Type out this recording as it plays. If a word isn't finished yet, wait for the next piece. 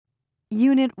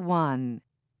Unit 1,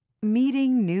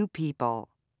 Meeting New People.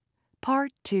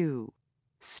 Part 2,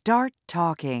 Start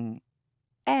Talking.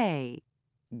 A.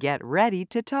 Get ready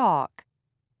to talk.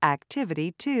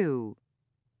 Activity 2.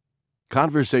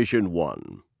 Conversation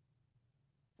 1.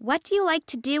 What do you like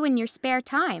to do in your spare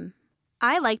time?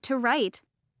 I like to write.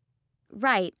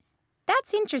 Write.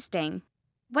 That's interesting.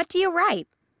 What do you write?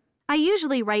 I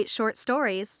usually write short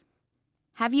stories.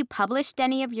 Have you published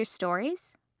any of your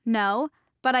stories? No,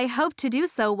 but I hope to do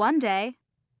so one day.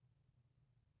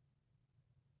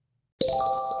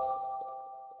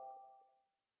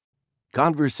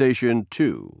 Conversation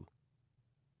 2.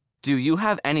 Do you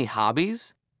have any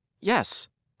hobbies? Yes,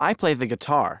 I play the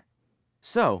guitar.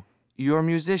 So, you're a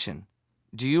musician.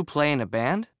 Do you play in a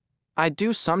band? I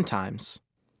do sometimes.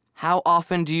 How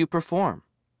often do you perform?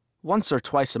 Once or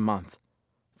twice a month.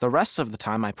 The rest of the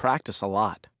time I practice a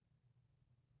lot.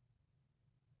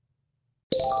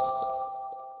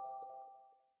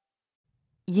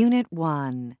 Unit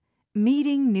 1,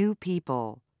 Meeting New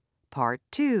People. Part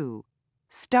 2,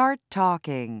 Start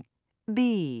Talking.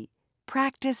 B.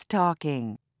 Practice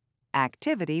talking.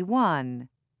 Activity 1.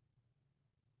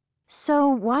 So,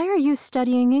 why are you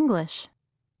studying English?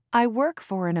 I work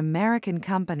for an American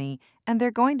company, and they're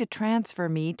going to transfer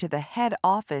me to the head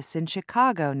office in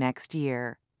Chicago next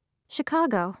year.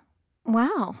 Chicago.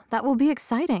 Wow, that will be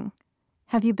exciting.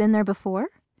 Have you been there before?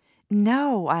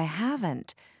 No, I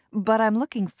haven't, but I'm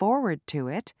looking forward to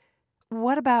it.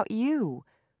 What about you?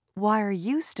 Why are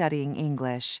you studying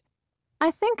English? I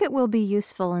think it will be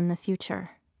useful in the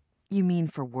future. You mean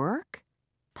for work?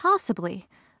 Possibly.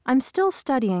 I'm still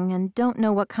studying and don't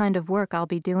know what kind of work I'll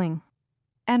be doing.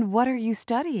 And what are you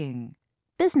studying?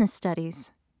 Business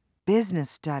studies.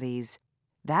 Business studies.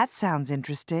 That sounds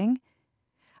interesting.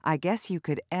 I guess you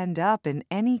could end up in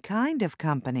any kind of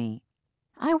company.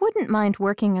 I wouldn't mind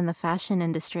working in the fashion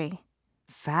industry.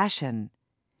 Fashion.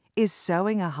 Is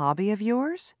sewing a hobby of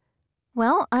yours?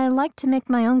 Well, I like to make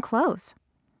my own clothes.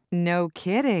 No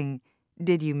kidding.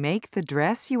 Did you make the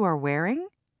dress you are wearing?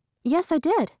 Yes, I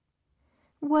did.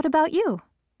 What about you?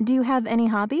 Do you have any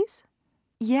hobbies?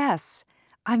 Yes,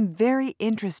 I'm very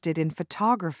interested in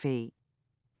photography.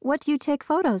 What do you take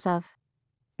photos of?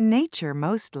 Nature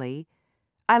mostly.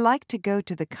 I like to go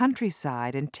to the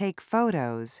countryside and take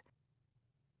photos.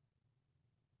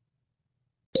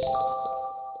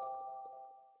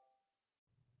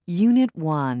 Unit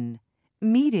 1,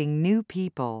 Meeting New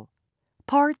People.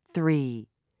 Part 3,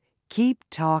 Keep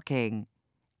Talking.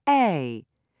 A.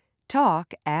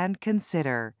 Talk and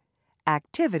consider.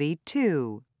 Activity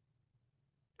 2.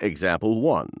 Example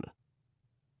 1.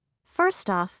 First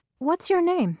off, what's your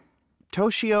name?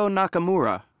 Toshio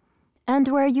Nakamura. And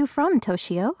where are you from,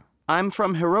 Toshio? I'm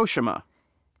from Hiroshima.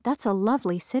 That's a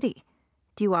lovely city.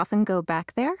 Do you often go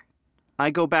back there? I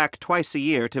go back twice a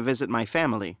year to visit my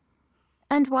family.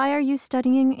 And why are you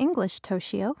studying English,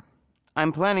 Toshio?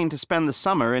 I'm planning to spend the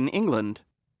summer in England.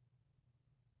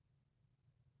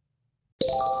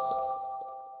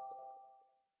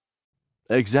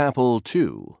 Example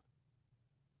 2.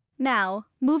 Now,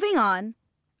 moving on.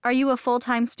 Are you a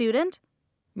full-time student?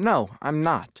 No, I'm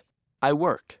not. I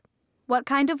work. What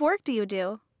kind of work do you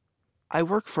do? I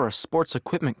work for a sports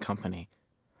equipment company.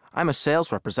 I'm a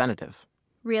sales representative.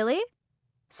 Really?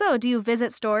 So, do you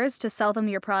visit stores to sell them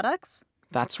your products?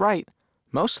 That's right.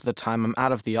 Most of the time I'm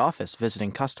out of the office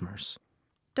visiting customers.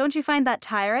 Don't you find that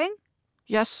tiring?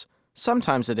 Yes,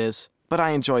 sometimes it is, but I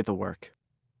enjoy the work.